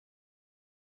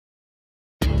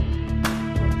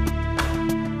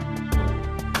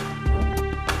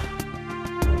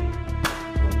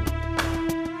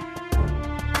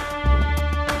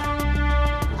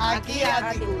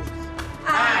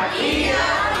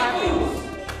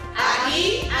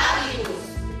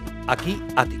Aquí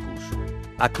Atticus.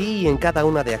 Aquí y en cada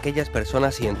una de aquellas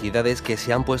personas y entidades que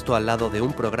se han puesto al lado de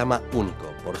un programa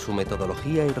único por su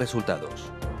metodología y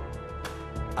resultados.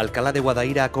 Alcalá de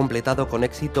Guadaira ha completado con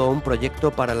éxito un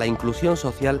proyecto para la inclusión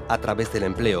social a través del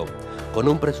empleo, con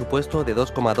un presupuesto de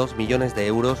 2,2 millones de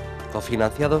euros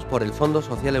cofinanciados por el Fondo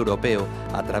Social Europeo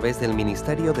a través del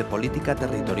Ministerio de Política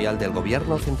Territorial del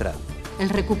Gobierno Central. El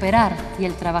recuperar y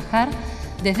el trabajar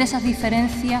desde esas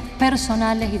diferencias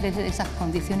personales y desde esas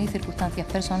condiciones y circunstancias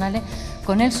personales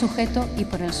con el sujeto y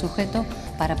por el sujeto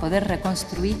para poder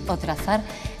reconstruir o trazar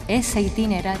ese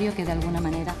itinerario que de alguna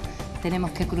manera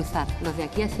tenemos que cruzar, los de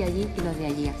aquí hacia allí y los de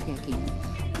allí hacia aquí.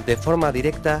 De forma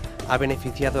directa, ha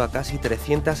beneficiado a casi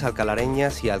 300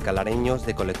 alcalareñas y alcalareños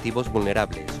de colectivos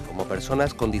vulnerables, como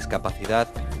personas con discapacidad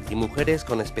y mujeres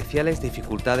con especiales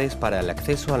dificultades para el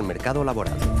acceso al mercado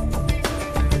laboral.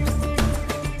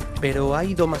 Pero ha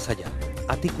ido más allá.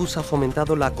 Atticus ha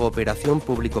fomentado la cooperación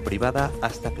público-privada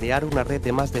hasta crear una red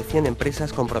de más de 100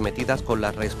 empresas comprometidas con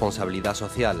la responsabilidad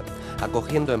social,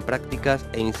 acogiendo en prácticas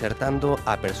e insertando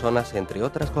a personas entre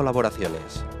otras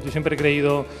colaboraciones. Yo siempre he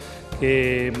creído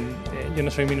que yo no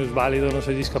soy minusválido, no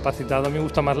soy discapacitado, a mí me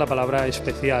gusta más la palabra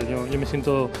especial, yo me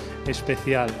siento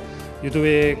especial. Yo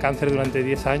tuve cáncer durante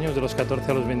 10 años, de los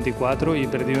 14 a los 24, y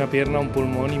perdí una pierna, un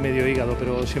pulmón y medio hígado,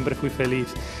 pero siempre fui feliz.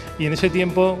 Y en ese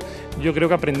tiempo yo creo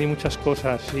que aprendí muchas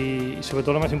cosas y sobre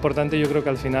todo lo más importante, yo creo que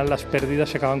al final las pérdidas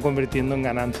se acaban convirtiendo en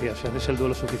ganancias. Si haces el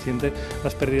duelo suficiente,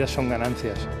 las pérdidas son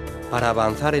ganancias. Para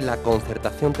avanzar en la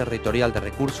concertación territorial de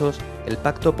recursos, el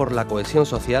Pacto por la Cohesión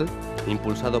Social,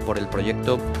 impulsado por el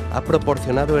proyecto, ha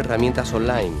proporcionado herramientas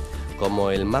online,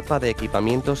 como el mapa de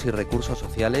equipamientos y recursos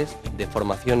sociales, de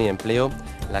formación y empleo,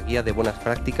 la guía de buenas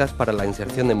prácticas para la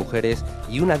inserción de mujeres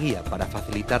y una guía para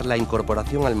facilitar la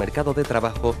incorporación al mercado de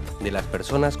trabajo de las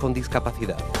personas con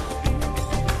discapacidad.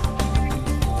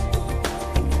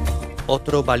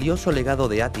 Otro valioso legado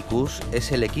de Atticus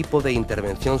es el equipo de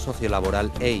intervención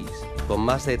sociolaboral EIS, con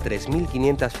más de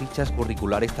 3.500 fichas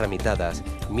curriculares tramitadas,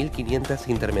 1.500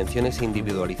 intervenciones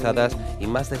individualizadas y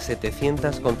más de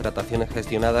 700 contrataciones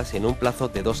gestionadas en un plazo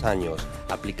de 2 años,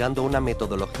 aplicando una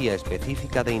metodología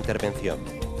específica de intervención.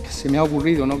 Se me ha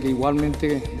ocurrido, ¿no?, que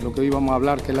igualmente lo que hoy vamos a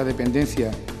hablar, que es la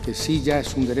dependencia, que sí ya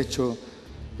es un derecho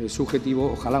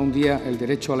subjetivo, ojalá un día el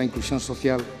derecho a la inclusión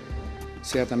social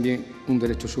sea también un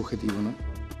derecho subjetivo, ¿no?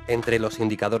 Entre los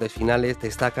indicadores finales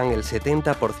destacan el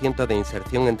 70% de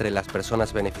inserción entre las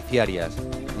personas beneficiarias,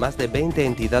 más de 20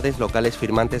 entidades locales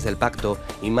firmantes del pacto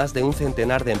y más de un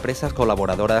centenar de empresas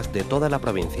colaboradoras de toda la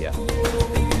provincia.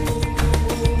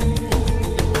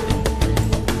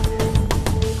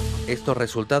 Estos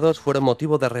resultados fueron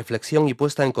motivo de reflexión y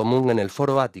puesta en común en el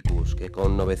Foro Atticus, que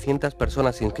con 900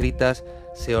 personas inscritas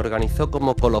se organizó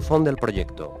como colofón del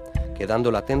proyecto,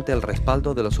 quedando latente el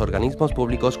respaldo de los organismos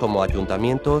públicos como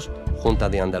ayuntamientos, Junta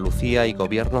de Andalucía y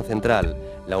Gobierno Central,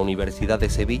 la Universidad de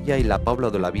Sevilla y la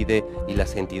Pablo de Olavide y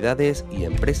las entidades y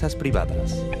empresas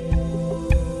privadas.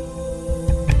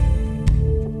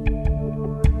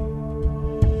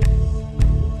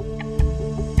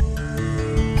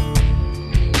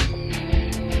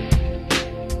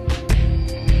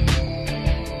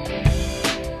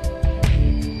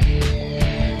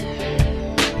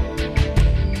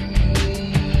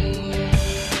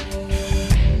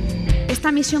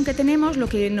 Esta misión que tenemos lo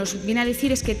que nos viene a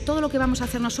decir es que todo lo que vamos a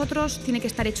hacer nosotros tiene que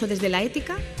estar hecho desde la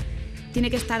ética, tiene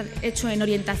que estar hecho en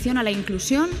orientación a la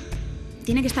inclusión,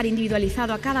 tiene que estar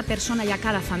individualizado a cada persona y a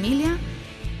cada familia,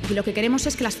 y lo que queremos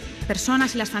es que las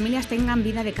personas y las familias tengan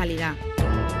vida de calidad.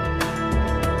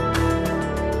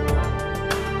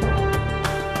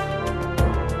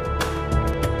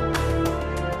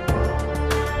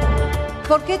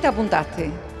 ¿Por qué te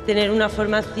apuntaste? Tener una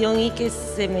formación y que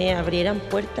se me abrieran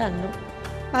puertas, ¿no?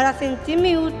 Para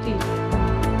sentirme útil.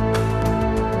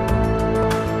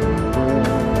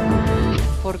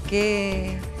 ¿Por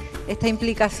qué esta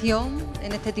implicación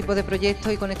en este tipo de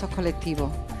proyectos y con estos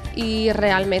colectivos? Y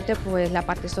realmente pues la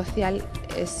parte social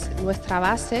es nuestra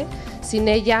base. Sin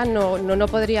ella no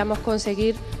podríamos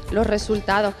conseguir los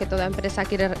resultados que toda empresa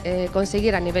quiere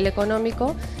conseguir a nivel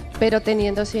económico, pero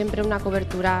teniendo siempre una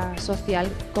cobertura social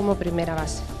como primera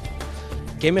base.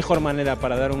 ¿Qué mejor manera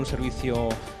para dar un servicio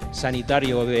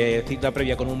sanitario de cita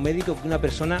previa con un médico que una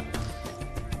persona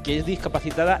que es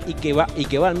discapacitada y que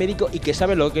va al médico y que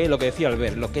sabe lo que decía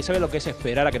Albert, sabe lo que es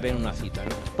esperar a que tenga una cita, ¿no?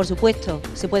 Por supuesto,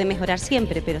 se puede mejorar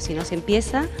siempre, pero si no se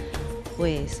empieza,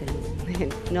 pues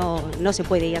no se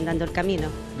puede ir andando el camino.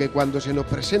 Que cuando se nos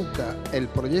presenta el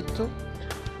proyecto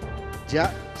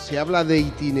ya se habla de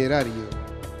itinerario,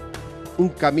 un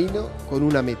camino con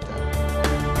una meta.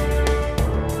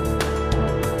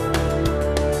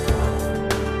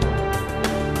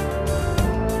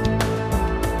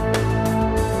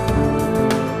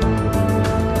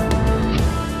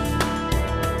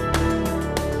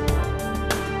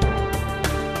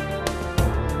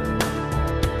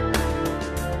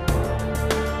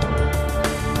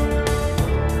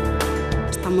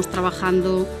 estamos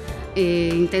trabajando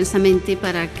intensamente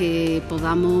para que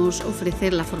podamos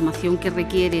ofrecer la formación que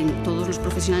requieren todos los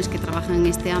profesionales que trabajan en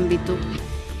este ámbito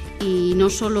y no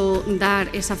solo dar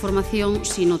esa formación,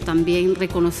 sino también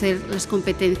reconocer las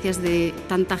competencias de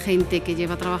tanta gente que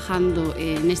lleva trabajando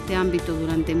en este ámbito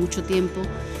durante mucho tiempo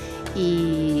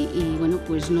y bueno,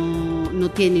 pues no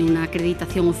tiene una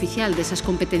acreditación oficial de esas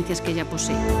competencias que ella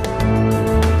posee.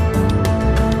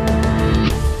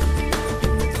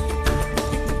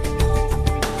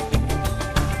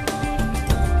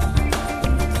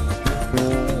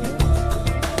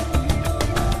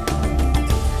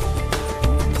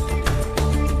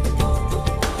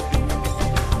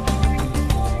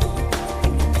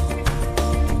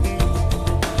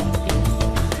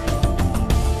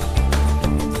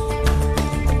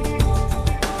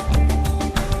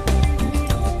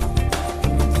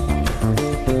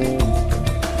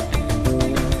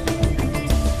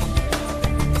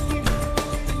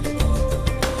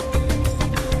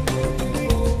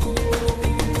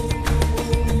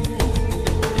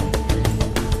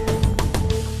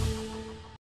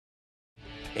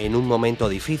 En un momento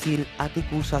difícil,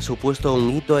 Atticus ha supuesto un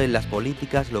hito en las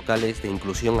políticas locales de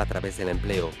inclusión a través del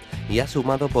empleo y ha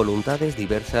sumado voluntades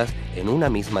diversas en una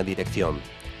misma dirección.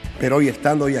 Pero hoy,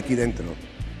 estando hoy aquí dentro,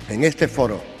 en este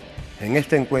foro, en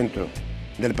este encuentro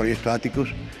del proyecto Atticus,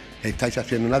 estáis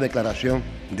haciendo una declaración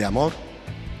de amor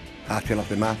hacia los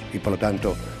demás y, por lo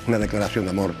tanto, una declaración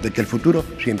de amor, de que el futuro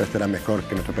siempre será mejor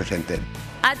que nuestro presente.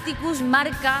 Atticus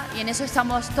marca, y en eso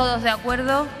estamos todos de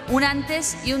acuerdo, un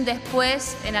antes y un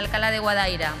después en Alcalá de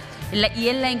Guadaira y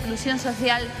en la inclusión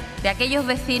social de aquellos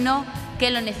vecinos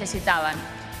que lo necesitaban.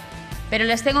 Pero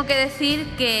les tengo que decir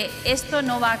que esto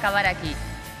no va a acabar aquí,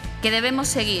 que debemos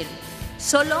seguir.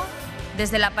 Solo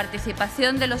desde la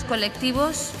participación de los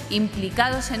colectivos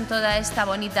implicados en toda esta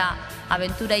bonita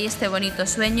aventura y este bonito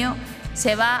sueño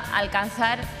se va a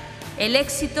alcanzar el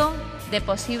éxito de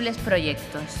posibles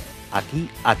proyectos. Aquí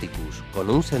Atticus, con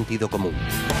un sentido común.